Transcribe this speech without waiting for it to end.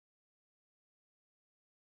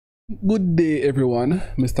Good day everyone,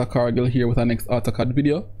 Mr. Cargill here with our next AutoCAD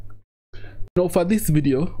video. Now for this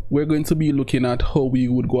video, we're going to be looking at how we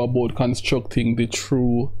would go about constructing the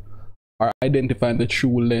true or identifying the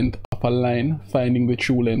true length of a line, finding the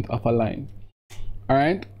true length of a line.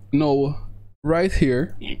 Alright, now right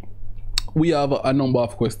here, we have a number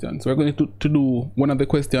of questions. We're going to do one of the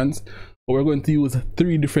questions, but we're going to use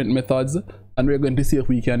 3 different methods, and we're going to see if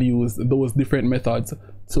we can use those different methods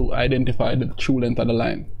to identify the true length of the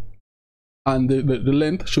line. And the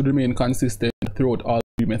length should remain consistent throughout all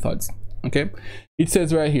 3 methods. Okay, it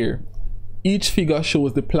says right here, each figure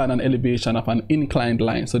shows the plan and elevation of an inclined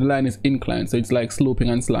line. So the line is inclined, so it's like sloping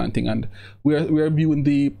and slanting, and we're viewing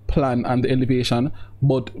the plan and the elevation,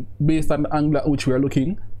 but based on the angle at which we are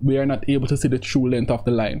looking, we are not able to see the true length of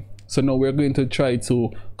the line. So now we're going to try to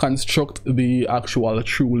construct the actual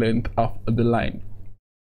true length of the line.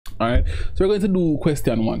 All right, so we're going to do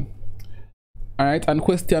question 1. All right, and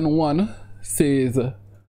question 1 says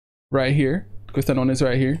right here, question 1 is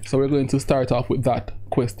right here, so we're going to start off with that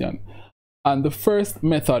question. And the first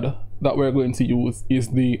method that we're going to use is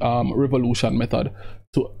the revolution method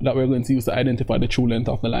that we're going to use to identify the true length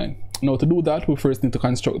of the line. Now to do that, we first need to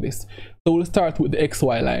construct this. So we'll start with the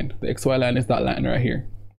XY line. The XY line is that line right here.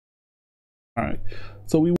 All right,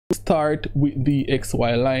 so we will start with the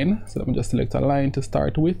XY line. So let me just select a line to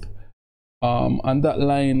start with, and that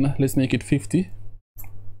line, let's make it 50.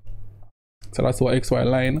 So that's our XY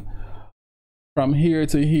line. From here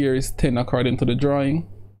to here is 10 according to the drawing,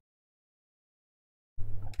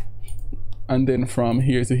 and then from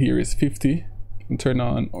here to here is 50. And turn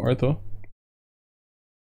on ortho.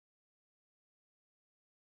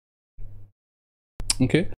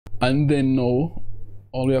 Okay, and then now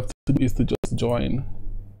all we have to do is to just join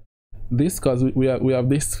this, because we have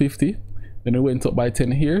this 50, then we went up by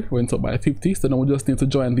 10 here, went up by 50, so now we just need to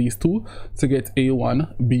join these two to get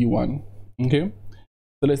A1 B1. Okay,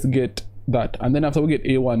 so let's get that, and then after we get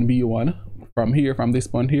A1 B1, from here, from this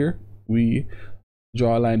point here, we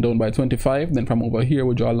draw a line down by 25, then from over here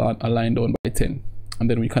we draw a line down by 10, and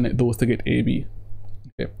then we connect those to get AB.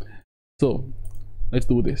 Okay, so let's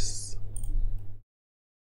do this.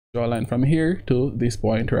 Draw a line from here to this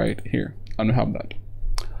point right here, and we have that.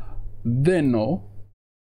 Then now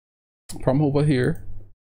from over here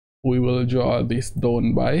we will draw this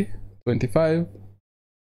down by 25,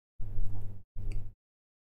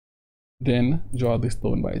 then draw this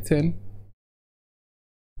down by 10,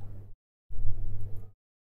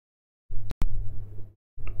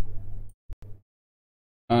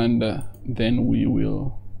 and then we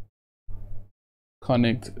will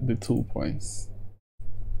connect the 2 points.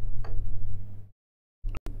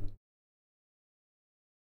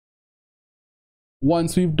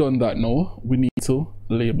 Once we've done that, now we need to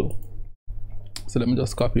label. So let me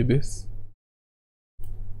just copy this.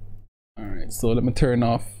 All right, so let me turn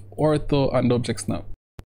off ortho and object snap.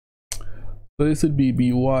 So this would be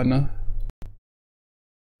B1,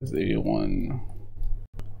 this is A1,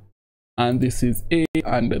 and this is A,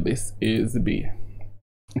 and this is B.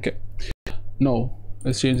 Okay, now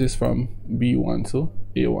let's change this from B1 to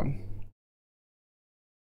A1,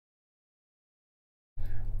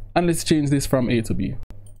 and let's change this from A to B.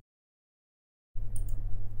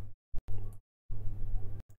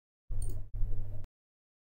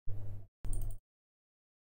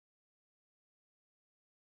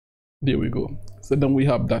 There we go. So then we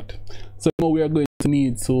have that. So now we are going to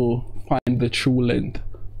need to find the true length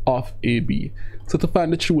of AB. So to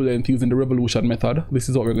find the true length using the revolution method, this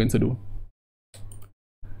is what we're going to do.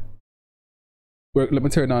 Let me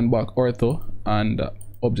turn on back ortho and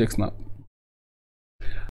object snap.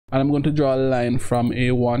 And I'm going to draw a line from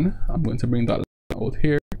A1. I'm going to bring that line out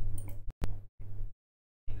here.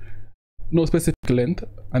 No specific length.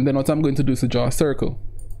 And then what I'm going to do is to draw a circle.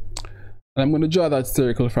 And I'm going to draw that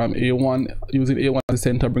circle from A1, using A1 as the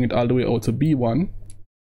center, bring it all the way out to B1.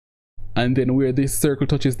 And then where this circle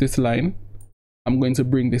touches this line, I'm going to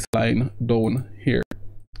bring this line down here,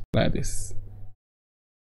 like this.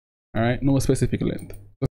 All right, no specific length.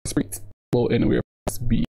 Just bring it about anywhere past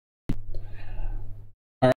B.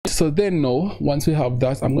 All right, so then now, once we have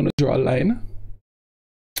that, I'm going to draw a line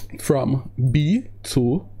from B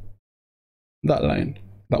to that line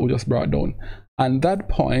that we just brought down. And that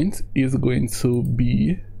point is going to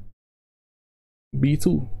be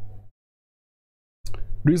B2. The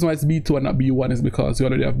reason why it's B2 and not B1 is because we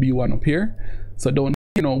already have B1 up here. So down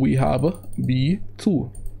here now we have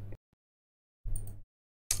B2.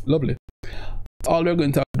 Lovely. All we're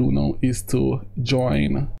going to do now is to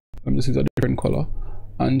join, let me just use a different color,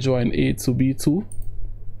 and join A to B2.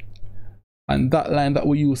 And that line that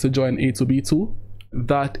we use to join A to B2,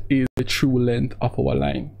 that is the true length of our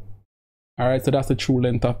line. All right, so that's the true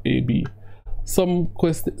length of AB.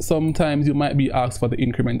 Sometimes you might be asked for the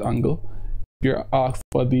increment angle. If you're asked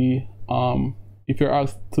for the if you're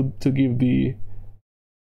asked to give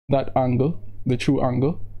that angle, the true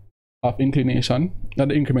angle of inclination, not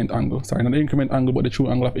the increment angle, sorry, not the increment angle, but the true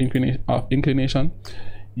angle of inclination,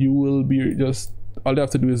 you will be just, all you have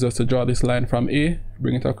to do is just to draw this line from A,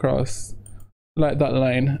 bring it across like that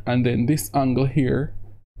line, and then this angle here,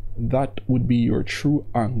 that would be your true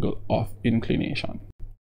angle of inclination.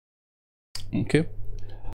 Okay,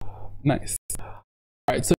 nice. All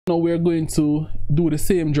right, so now we're going to do the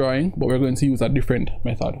same drawing, but we're going to use a different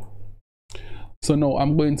method. So now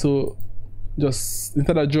I'm going to just,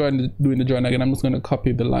 instead of doing the drawing again, I'm just going to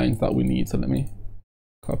copy the lines that we need. So let me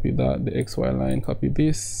copy that, the XY line, copy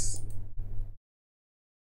this.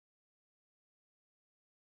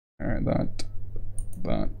 All right, that.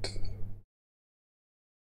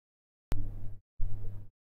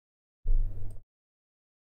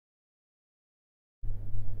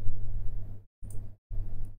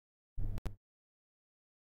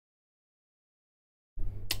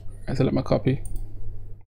 Alright, so let me copy.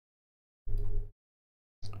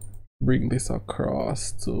 Bring this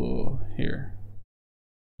across to here.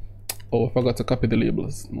 Oh, I forgot to copy the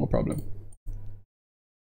labels. No problem.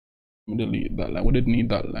 Delete that line. We didn't need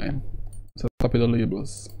that line. So copy the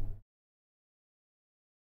labels.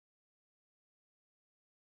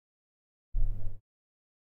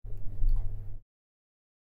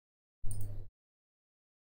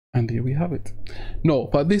 And here we have it. Now,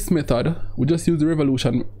 for this method, we just use the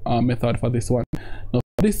revolution method for this one. Now,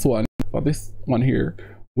 for this one here,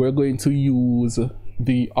 we're going to use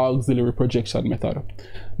the auxiliary projection method.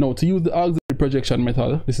 Now, to use the auxiliary projection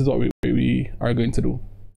method, this is what we are going to do.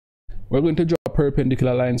 We're going to draw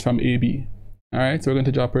perpendicular lines from AB. All right, so we're going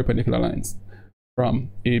to draw perpendicular lines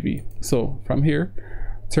from AB. So from here,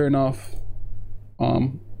 turn off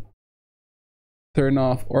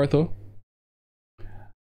ortho,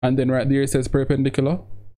 and then right there it says perpendicular.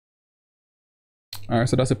 All right,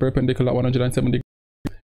 so that's a perpendicular 170 degrees.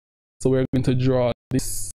 So we're going to draw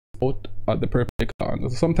this out at the perpendicular angle.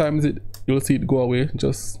 So sometimes you'll see it go away.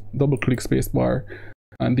 Just double click space bar,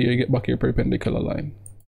 and there you get back your perpendicular line.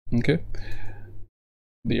 Okay,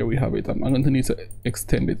 there we have it. I'm going to need to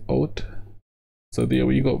extend it out. So there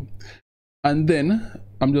we go. And then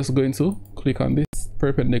I'm just going to click on this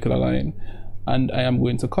perpendicular line, and I am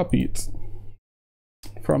going to copy it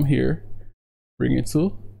from here, bring it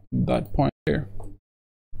to that point here,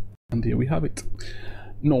 and there we have it.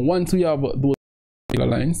 Now, once we have those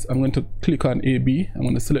lines, I'm going to click on AB. I'm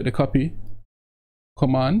going to select the copy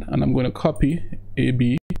command, and I'm going to copy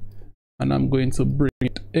AB, and I'm going to bring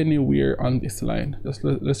it anywhere on this line.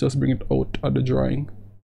 Let's just bring it out of the drawing,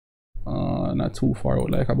 not too far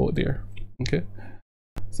out, like about there. Okay,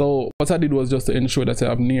 so what I did was just to ensure that I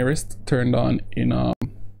have nearest turned on in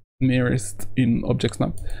nearest in object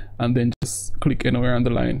snap, and then just click anywhere on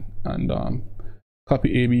the line and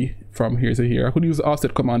copy AB from here to here. I could use the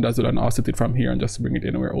offset command as well and offset it from here and just bring it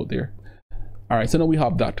anywhere out there. All right, so now we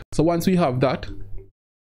have that. So once we have that,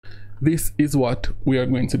 this is what we are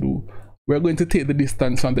going to do. We're going to take the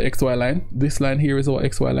distance from the XY line. This line here is our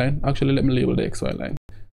XY line. Actually, let me label the XY line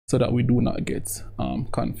so that we do not get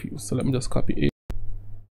confused. So let me just copy A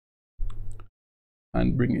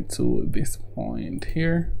and bring it to this point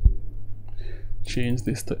here. Change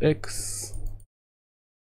this to X,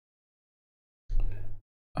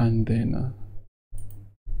 and then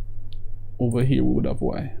over here we would have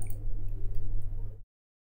Y.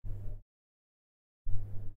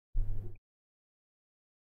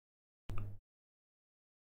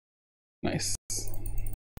 Nice.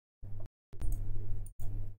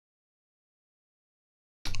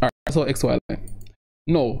 All right, so XY line.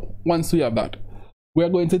 Now, once we have that, we are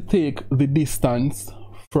going to take the distance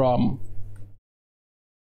from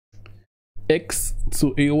X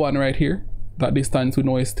to A1 right here. That distance we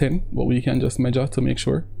know is 10, but we can just measure to make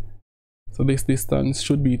sure. So this distance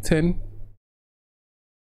should be 10,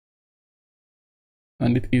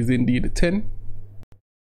 and it is indeed 10.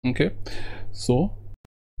 Okay, so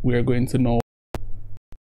we are going to now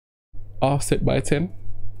offset by 10.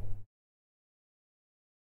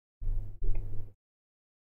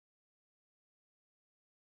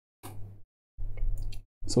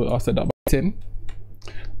 So offset that by 10,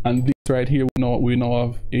 and this right here we now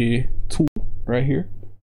have a 2 right here.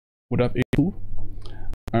 Would have a 2.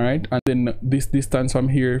 All right, and then this distance from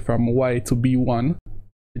here from Y to B1,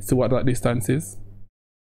 let's see what that distance is.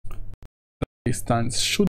 The distance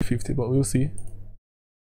should be 50, but we'll see.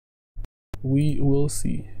 We will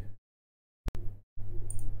see.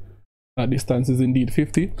 That distance is indeed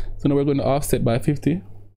 50. So now we're going to offset by 50.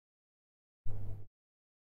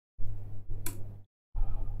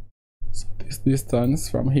 this distance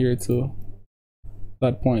from here to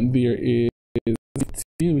that point there is 80.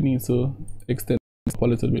 We need to extend this a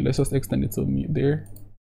little bit. Let's just extend it to meet there.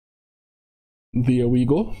 There we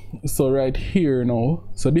go. So right here now,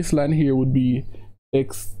 so this line here would be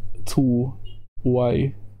x2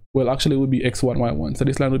 y, well actually it would be x1 y1, so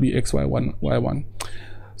this line would be xy1 y1.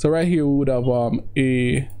 So right here we would have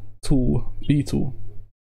a2 b2. So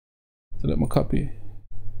let me copy.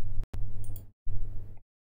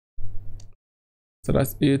 So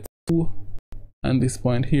that's a2, and this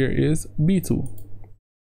point here is b2.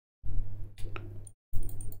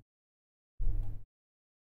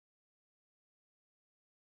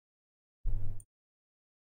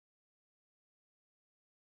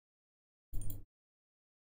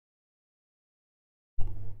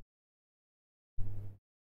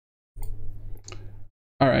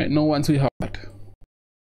 All right, now once we have that,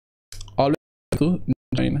 all we have to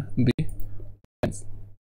join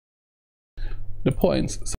the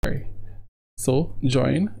points, sorry. So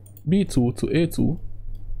join b2 to a2,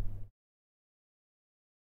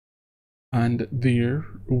 and there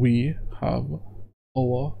we have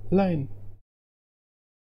our line.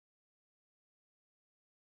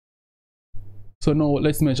 So now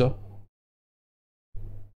let's measure.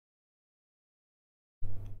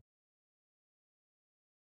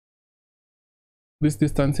 This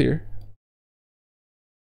distance here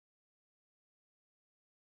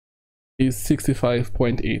is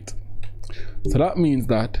 65.8. So that means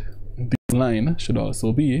that this line should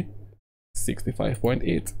also be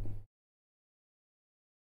 65.8.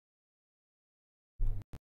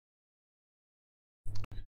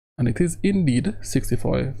 And it is indeed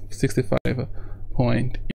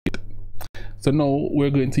 65.8. So now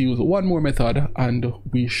we're going to use one more method, and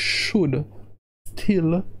we should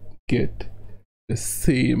still get the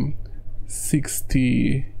same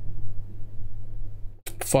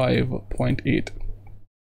 65.8.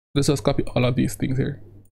 Let's just copy all of these things here.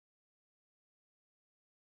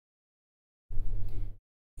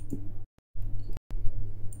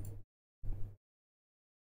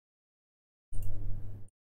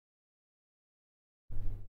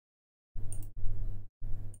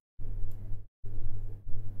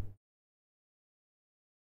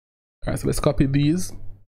 All right, so let's copy these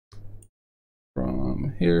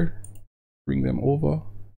from here, bring them over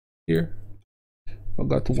here. If I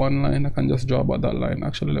got one line, I can just draw about that line.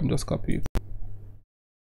 Actually, let me just copy it.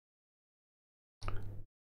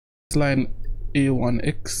 This line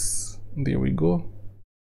a1x, there we go.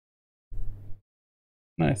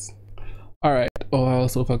 Nice. All right. Oh, I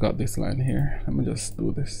also forgot this line here. Let me just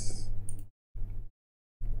do this.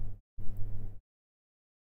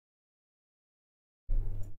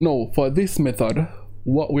 Now, for this method,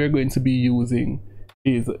 what we're going to be using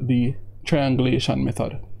is the triangulation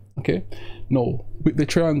method. Okay, now with the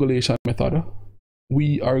triangulation method,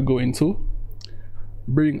 we are going to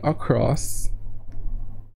bring across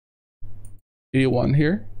a1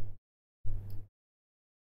 here.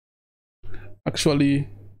 Actually,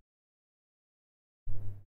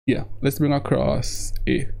 yeah, let's bring across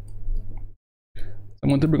a. I'm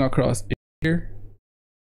going to bring across a here,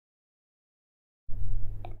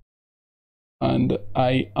 and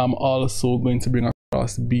I am also going to bring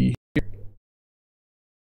across b here.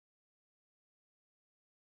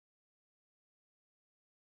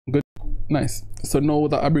 Good, nice. So now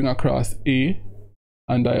that I bring across a,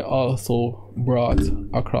 and I also brought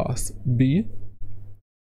across b,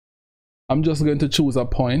 I'm just going to choose a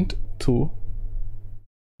point to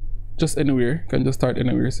just anywhere. You can just start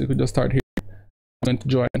anywhere. So you could just start here. I'm going to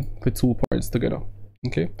join the two parts together.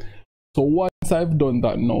 Okay, so once I've done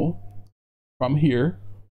that, now from here,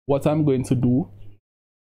 what I'm going to do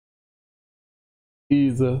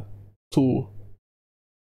is I'm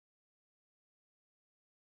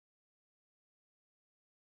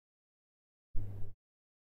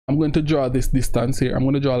going to draw this distance here. I'm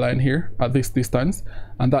going to draw a line here at this distance,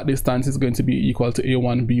 and that distance is going to be equal to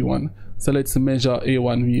a1 b1. So let's measure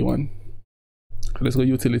a1 b1. Let's go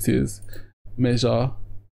utilities, measure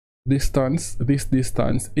distance. This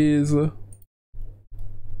distance is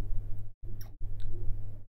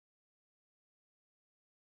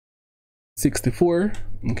 64.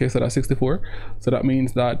 Okay, so that's 64. So that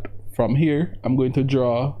means that from here I'm going to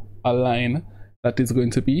draw a line that is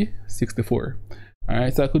going to be 64. All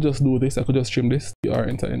right, so I could just do this. I could just trim this, or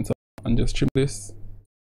enter and just trim this.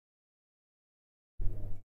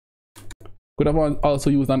 Could have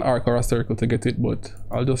also used an arc or a circle to get it, but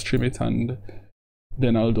I'll just trim it, and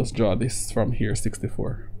then I'll just draw this from here,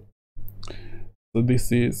 64. So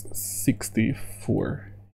this is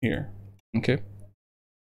 64 here. Okay,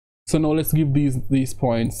 so now let's give these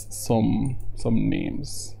points some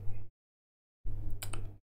names.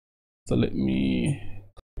 So let me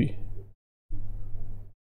copy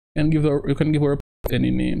and give our, you can give our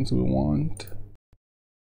any names we want.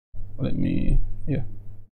 Let me, yeah,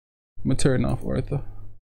 let me turn off ortho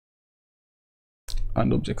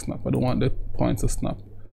and object snap. I don't want the points to snap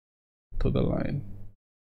to the line.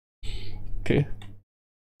 Okay,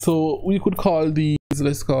 so we could call these,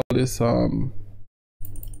 let's call this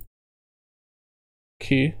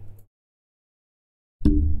K,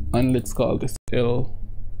 and let's call this L,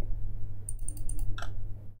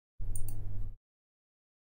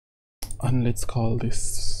 and let's call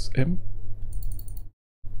this M.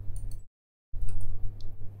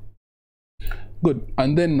 Good.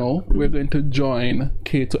 And then now we're going to join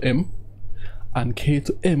K to M, and K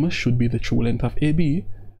to M should be the true length of AB.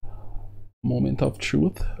 Moment of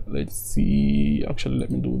truth. Let's see, actually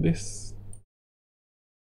let me do this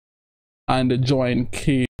and join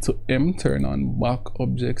K to M, turn on back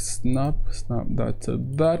object snap, snap that to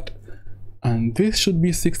that, and this should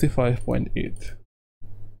be 65.8.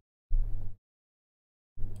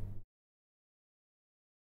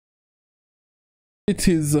 It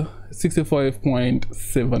is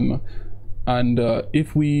 65.7, and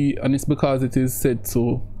if we, and it's because it is set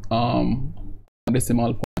to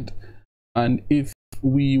decimal point, and if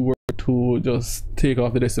we were to just take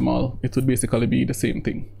off the decimal, it would basically be the same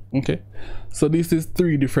thing. Okay, so this is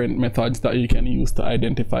 3 different methods that you can use to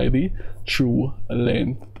identify the true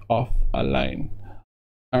length of a line.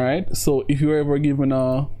 All right, so if you're ever given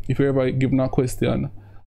a question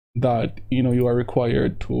that you are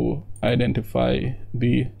required to identify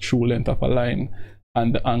the true length of a line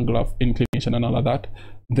and the angle of inclination and all of that,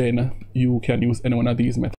 then you can use any one of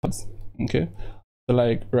these methods. Okay, so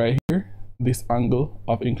like right here, this angle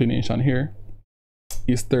of inclination here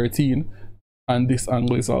is 13, and this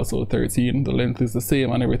angle is also 13, the length is the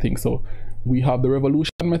same and everything. So we have the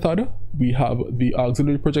revolution method, we have the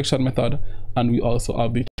auxiliary projection method, and we also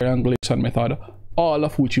have the triangulation method, all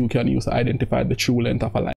of which you can use to identify the true length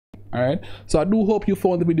of a line. All right, so I do hope you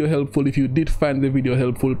found the video helpful. If you did find the video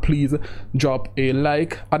helpful, please drop a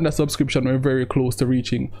like and a subscription. We're very close to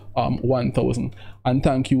reaching 1000, and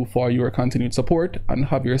thank you for your continued support, and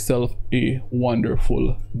have yourself a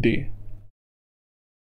wonderful day.